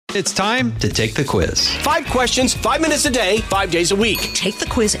It's time to take the quiz. 5 questions, 5 minutes a day, 5 days a week. Take the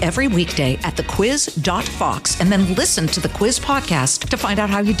quiz every weekday at thequiz.fox and then listen to the quiz podcast to find out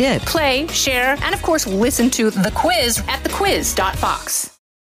how you did. Play, share, and of course, listen to the quiz at thequiz.fox.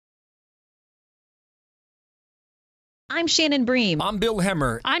 I'm Shannon Bream. I'm Bill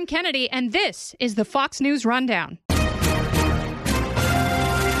Hemmer. I'm Kennedy, and this is the Fox News Rundown.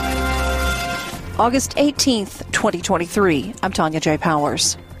 August 18th, 2023. I'm Tanya J.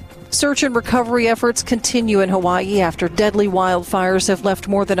 Powers. Search and recovery efforts continue in Hawaii after deadly wildfires have left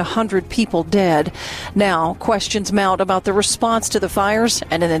more than 100 people dead. Now, questions mount about the response to the fires,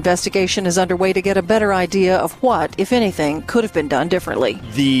 and an investigation is underway to get a better idea of what, if anything, could have been done differently.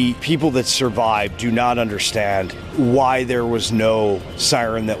 The people that survived do not understand why there was no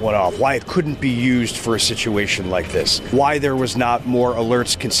siren that went off, why it couldn't be used for a situation like this, why there was not more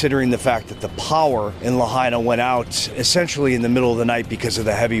alerts, considering the fact that the power in Lahaina went out essentially in the middle of the night because of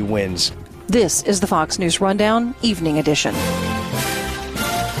the heavy wind. This is the Fox News Rundown, Evening Edition.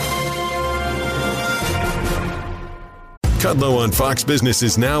 Kudlow on Fox Business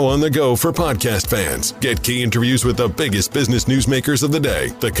is now on the go for podcast fans. Get key interviews with the biggest business newsmakers of the day.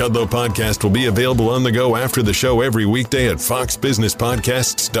 The Kudlow podcast will be available on the go after the show every weekday at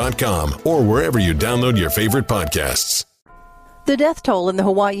foxbusinesspodcasts.com or wherever you download your favorite podcasts. The death toll in the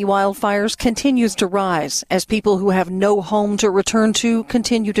Hawaii wildfires continues to rise as people who have no home to return to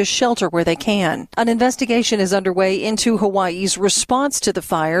continue to shelter where they can. An investigation is underway into Hawaii's response to the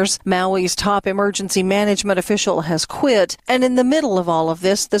fires. Maui's top emergency management official has quit, and in the middle of all of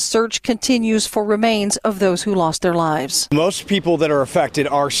this, the search continues for remains of those who lost their lives. Most people that are affected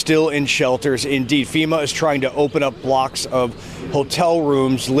are still in shelters. Indeed, FEMA is trying to open up blocks of hotel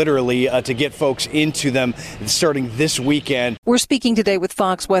rooms, literally, to get folks into them starting this weekend. We're speaking today with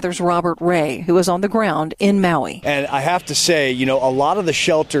Fox Weather's Robert Ray, who is on the ground in Maui. And I have to say, a lot of the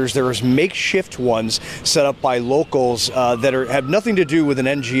shelters, there's makeshift ones set up by locals that have nothing to do with an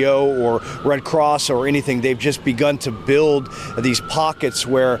NGO or Red Cross or anything. They've just begun to build these pockets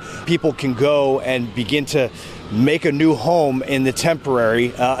where people can go and begin to make a new home in the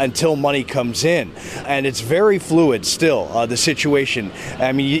temporary until money comes in. And it's very fluid still, the situation.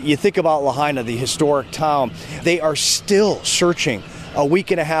 I mean, you think about Lahaina, the historic town, they are still searching a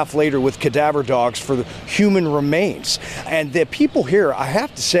week and a half later with cadaver dogs for the human remains. And the people here, I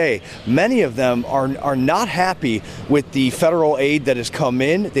have to say, many of them are not happy with the federal aid that has come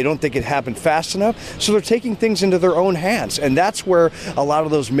in. They don't think it happened fast enough, so they're taking things into their own hands. And that's where a lot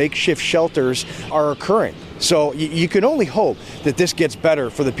of those makeshift shelters are occurring. So you can only hope that this gets better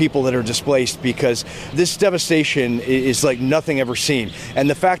for the people that are displaced, because this devastation is like nothing ever seen. And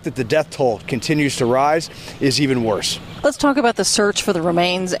the fact that the death toll continues to rise is even worse. Let's talk about the search for the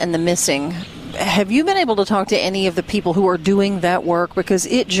remains and the missing. Have you been able to talk to any of the people who are doing that work? Because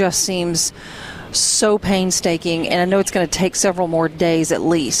it just seems so painstaking, and I know it's going to take several more days at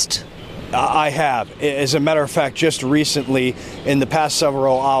least. I have. As a matter of fact, just recently, in the past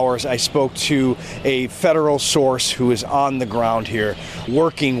several hours, I spoke to a federal source who is on the ground here,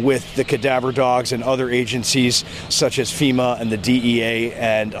 working with the cadaver dogs and other agencies such as FEMA and the DEA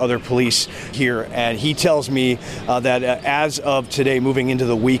and other police here. And he tells me that as of today, moving into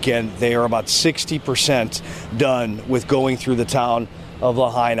the weekend, they are about 60% done with going through the town of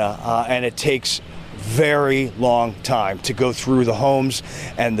Lahaina, and it takes very long time to go through the homes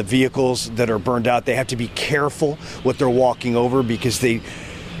and the vehicles that are burned out. They have to be careful what they're walking over, because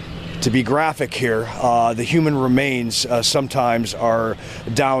to be graphic here, the human remains sometimes are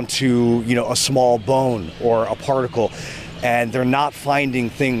down to a small bone or a particle, and they're not finding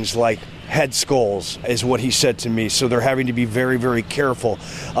things like head skulls, is what he said to me. So they're having to be very, very careful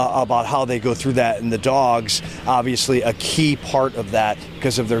about how they go through that. And the dogs, obviously, a key part of that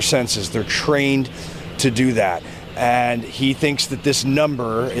because of their senses. They're trained to do that. And he thinks that this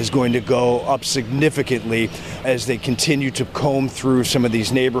number is going to go up significantly as they continue to comb through some of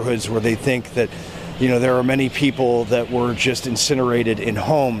these neighborhoods where they think that there are many people that were just incinerated in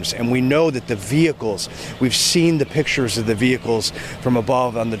homes. And we know that the vehicles, we've seen the pictures of the vehicles from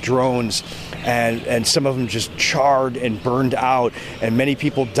above on the drones, and some of them just charred and burned out. And many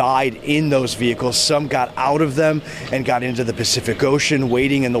people died in those vehicles. Some got out of them and got into the Pacific Ocean,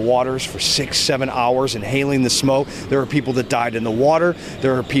 waiting in the waters for 6-7 hours, inhaling the smoke. There are people that died in the water.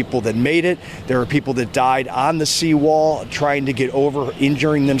 There are people that made it. There are people that died on the seawall trying to get over,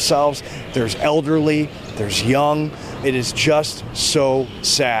 injuring themselves. There's elderly. There's young. It is just so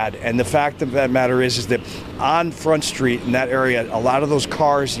sad. And the fact of that matter is that on Front Street in that area, a lot of those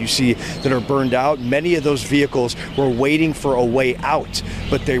cars you see that are burned out, many of those vehicles were waiting for a way out,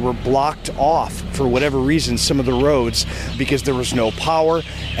 but they were blocked off for whatever reason, some of the roads, because there was no power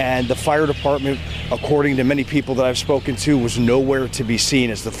And the fire department, according to many people that I've spoken to, was nowhere to be seen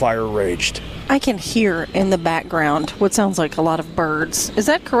as the fire raged. I can hear in the background what sounds like a lot of birds. Is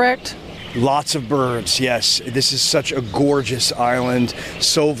that correct? Lots of birds, yes. This is such a gorgeous island,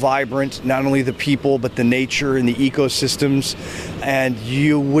 so vibrant, not only the people, but the nature and the ecosystems. And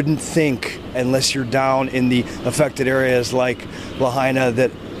you wouldn't think, unless you're down in the affected areas like Lahaina,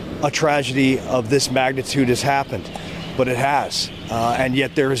 that a tragedy of this magnitude has happened. But it has. And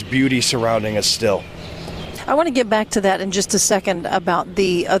yet there is beauty surrounding us still. I want to get back to that in just a second about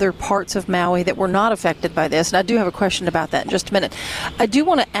the other parts of Maui that were not affected by this, and I do have a question about that in just a minute. I do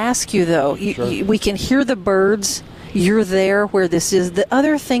want to ask you, though, Sure. We can hear the birds. You're there where this is. The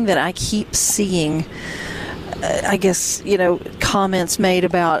other thing that I keep seeing, I guess, comments made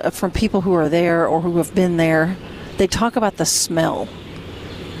about from people who are there or who have been there, they talk about the smell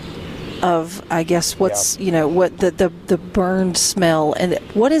of, I guess, what's, what the burned smell. And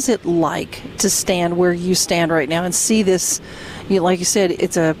what is it like to stand where you stand right now and see this, like you said,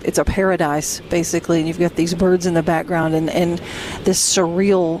 it's a paradise, basically, and you've got these birds in the background and this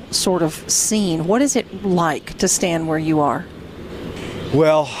surreal sort of scene. What is it like to stand where you are?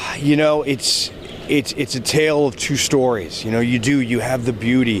 Well, it's a tale of two stories. You have the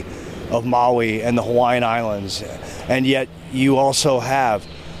beauty of Maui and the Hawaiian Islands, and yet you also have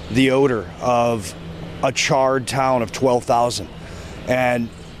the odor of a charred town of 12,000. And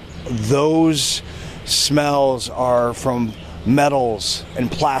those smells are from metals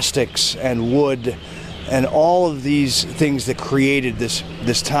and plastics and wood and all of these things that created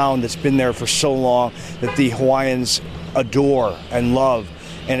this town that's been there for so long, that the Hawaiians adore and love,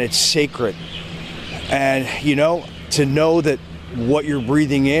 and it's sacred. And, to know that what you're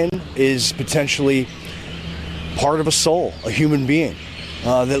breathing in is potentially part of a soul, a human being.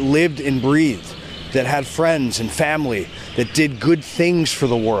 That lived and breathed, that had friends and family, that did good things for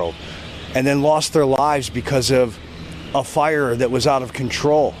the world, and then lost their lives because of a fire that was out of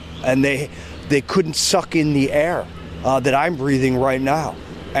control. And they couldn't suck in the air that I'm breathing right now.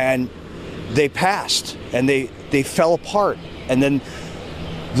 And they passed, and they fell apart. And then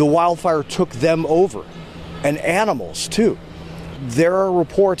the wildfire took them over, and animals too. There are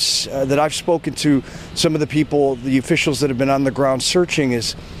reports that I've spoken to some of the people, the officials that have been on the ground searching,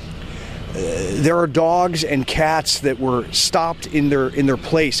 is there are dogs and cats that were stopped in their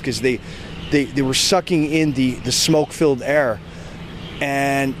place because they were sucking in the smoke-filled air,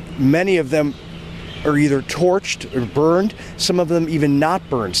 and many of them are either torched or burned, some of them even not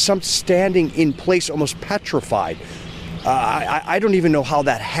burned, some standing in place almost petrified. I don't even know how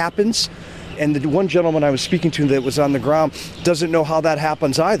that happens. And the one gentleman I was speaking to that was on the ground doesn't know how that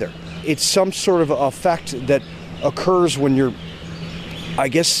happens either. It's some sort of effect that occurs when you're, I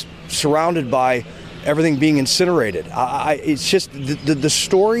guess, surrounded by everything being incinerated. It's just the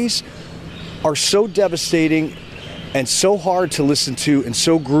stories are so devastating and so hard to listen to and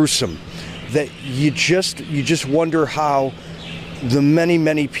so gruesome that you just wonder how the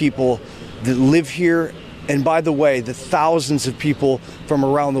many people that live here, and by the way, the thousands of people from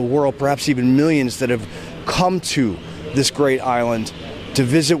around the world, perhaps even millions, that have come to this great island to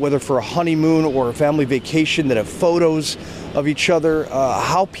visit, whether for a honeymoon or a family vacation, that have photos of each other,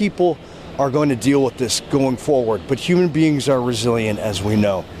 how people are going to deal with this going forward. But human beings are resilient, as we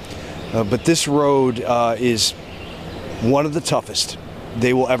know. But this road is one of the toughest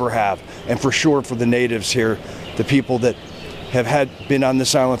they will ever have. And for sure for the natives here, the people that have been on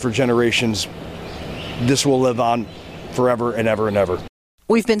this island for generations, this will live on forever and ever and ever.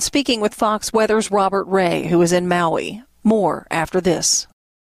 We've been speaking with Fox Weather's Robert Ray, who is in Maui. More after this.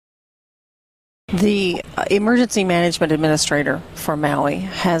 The emergency management administrator for Maui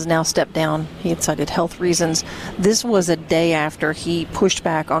has now stepped down. He had cited health reasons. This was a day after he pushed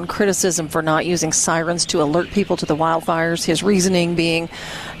back on criticism for not using sirens to alert people to the wildfires. His reasoning being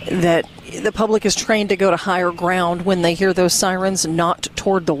that the public is trained to go to higher ground when they hear those sirens, not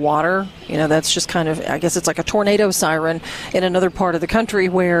toward the water. That's just kind of, I guess it's like a tornado siren in another part of the country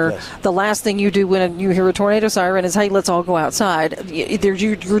where the last thing you do when you hear a tornado siren is, hey, let's all go outside.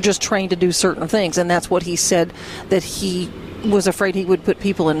 You're just trained to do certain things, and that's what he said, that he was afraid he would put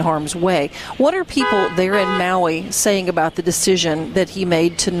people in harm's way. What are people there in Maui saying about the decision that he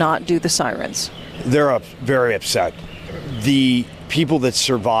made to not do the sirens? They're very upset. The people that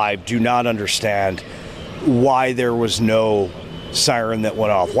survived do not understand why there was no siren that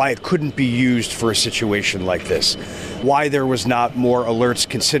went off, why it couldn't be used for a situation like this, why there was not more alerts,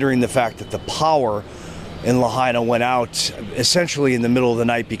 considering the fact that the power in Lahaina went out essentially in the middle of the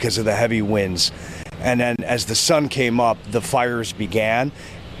night because of the heavy winds. And then as the sun came up, the fires began,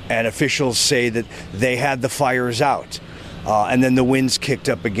 and officials say that they had the fires out. And then the winds kicked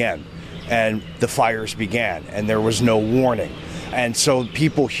up again, and the fires began, and there was no warning. And so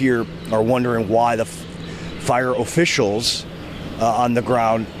people here are wondering why the fire officials on the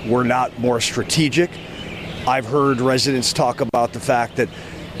ground were not more strategic. I've heard residents talk about the fact that,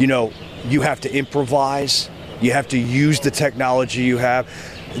 you have to improvise, you have to use the technology you have.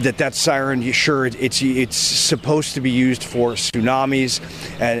 That siren, sure, it's supposed to be used for tsunamis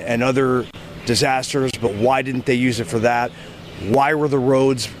and other disasters, but why didn't they use it for that? Why were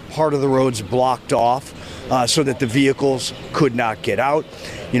part of the roads blocked off so that the vehicles could not get out?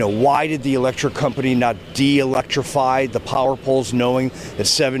 Why did the electric company not de-electrify the power poles knowing that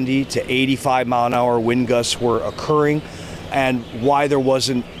 70 to 85 mile an hour wind gusts were occurring? And why there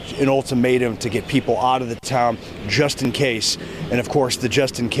wasn't an ultimatum to get people out of the town just in case? And of course, the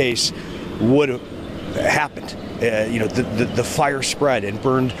just in case would have happened. The fire spread and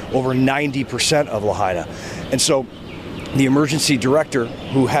burned over 90% of Lahaina. And so the emergency director,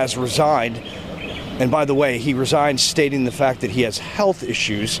 who has resigned, and by the way, he resigned stating the fact that he has health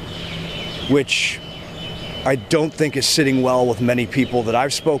issues, which I don't think is sitting well with many people that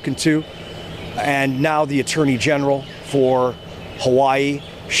I've spoken to. And now the Attorney General for Hawaii,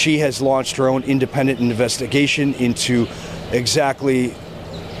 she has launched her own independent investigation into exactly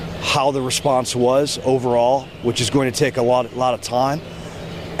how the response was overall, which is going to take a lot of time.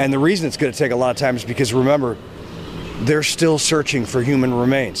 And the reason it's going to take a lot of time is because, remember, they're still searching for human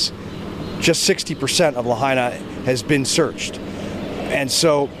remains. Just 60% of Lahaina has been searched. And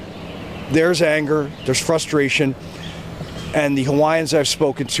so there's anger, there's frustration, and the Hawaiians I've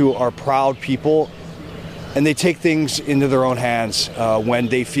spoken to are proud people, and they take things into their own hands when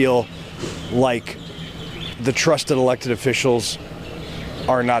they feel like the trusted elected officials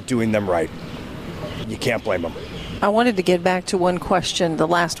are not doing them right. You can't blame them. I wanted to get back to one question. The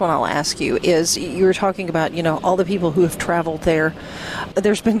last one I'll ask you is, you were talking about, all the people who have traveled there.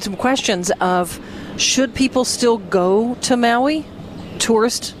 There's been some questions of, should people still go to Maui,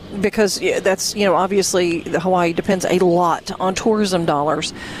 tourist? Because that's, obviously Hawaii depends a lot on tourism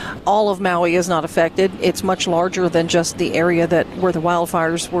dollars. All of Maui is not affected. It's much larger than just the area where the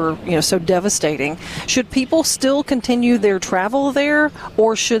wildfires were, so devastating. Should people still continue their travel there,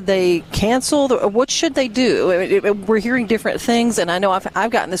 or should they cancel? What should they do? We're hearing different things, and I know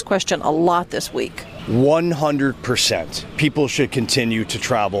I've gotten this question a lot this week. 100% people should continue to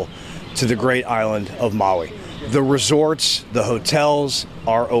travel to the great island of Maui. The resorts, the hotels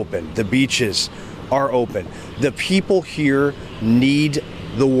are open. The beaches are open. The people here need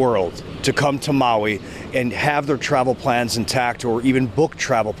the world to come to Maui and have their travel plans intact, or even book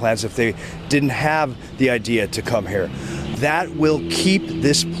travel plans if they didn't have the idea to come here. That will keep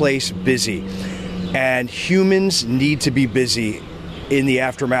this place busy. And humans need to be busy in the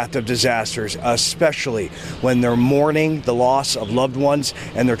aftermath of disasters, especially when they're mourning the loss of loved ones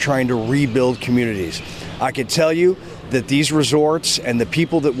and they're trying to rebuild communities. I can tell you that these resorts and the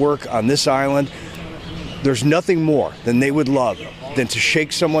people that work on this island, there's nothing more than they would love than to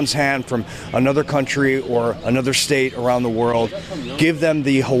shake someone's hand from another country or another state around the world, give them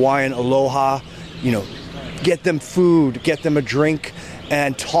the Hawaiian aloha, get them food, get them a drink,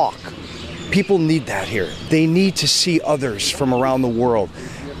 and talk. People need that here. They need to see others from around the world.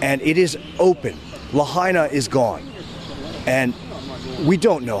 And it is open. Lahaina is gone. And we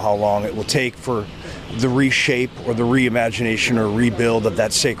don't know how long it will take for the reshape or the reimagination or rebuild of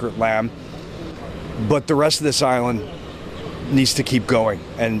that sacred land. But the rest of this island needs to keep going.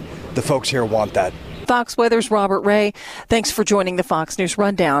 And the folks here want that. Fox Weather's Robert Ray. Thanks for joining the Fox News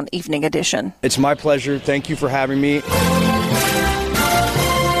Rundown Evening Edition. It's my pleasure. Thank you for having me.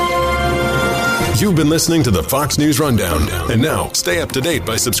 You've been listening to the Fox News Rundown. And now, stay up to date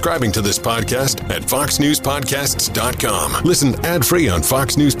by subscribing to this podcast at foxnewspodcasts.com. Listen ad-free on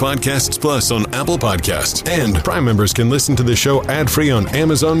Fox News Podcasts Plus on Apple Podcasts. And Prime members can listen to the show ad-free on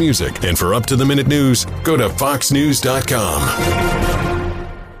Amazon Music. And for up-to-the-minute news, go to foxnews.com.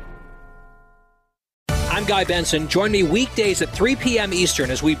 I'm Guy Benson. Join me weekdays at 3 p.m.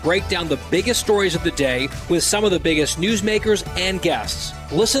 Eastern as we break down the biggest stories of the day with some of the biggest newsmakers and guests.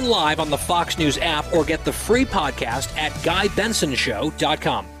 Listen live on the Fox News app or get the free podcast at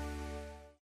GuyBensonShow.com.